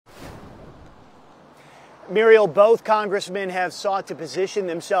Muriel, both congressmen have sought to position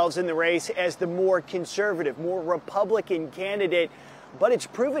themselves in the race as the more conservative, more Republican candidate, but it's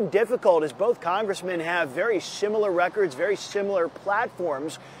proven difficult as both congressmen have very similar records, very similar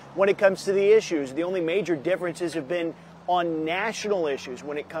platforms when it comes to the issues. The only major differences have been on national issues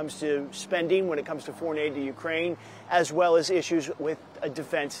when it comes to spending, when it comes to foreign aid to Ukraine, as well as issues with a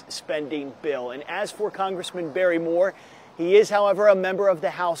defense spending bill. And as for Congressman Barry Moore, he is, however, a member of the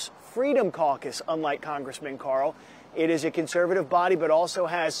House Freedom Caucus, unlike Congressman Carl. It is a conservative body, but also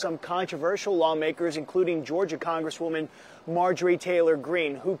has some controversial lawmakers, including Georgia Congresswoman Marjorie Taylor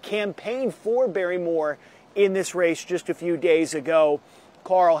Greene, who campaigned for Barry Moore in this race just a few days ago.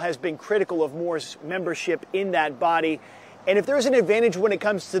 Carl has been critical of Moore's membership in that body. And if there's an advantage when it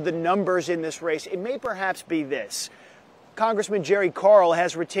comes to the numbers in this race, it may perhaps be this. Congressman Jerry Carl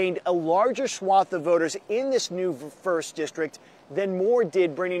has retained a larger swath of voters in this new 1st District than Moore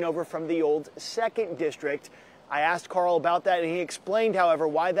did bringing over from the old 2nd District. I asked Carl about that, and he explained, however,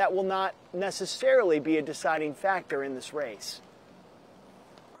 why that will not necessarily be a deciding factor in this race.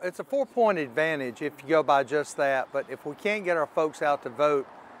 It's a 4-point advantage if you go by just that, but if we can't get our folks out to vote,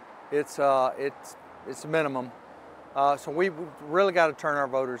 it's a minimum. So we've really got to turn our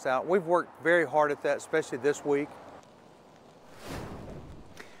voters out. We've worked very hard at that, especially this week.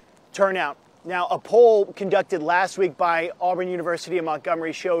 Turnout. Now, a poll conducted last week by Auburn University in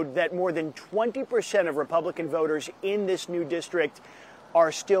Montgomery showed that more than 20% of Republican voters in this new district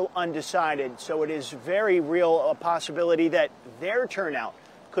are still undecided. So it is very real a possibility that their turnout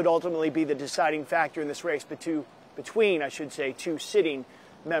could ultimately be the deciding factor in this race between, I should say, two sitting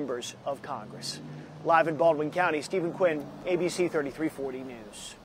members of Congress. Live in Baldwin County, Stephen Quinn, ABC 3340 News.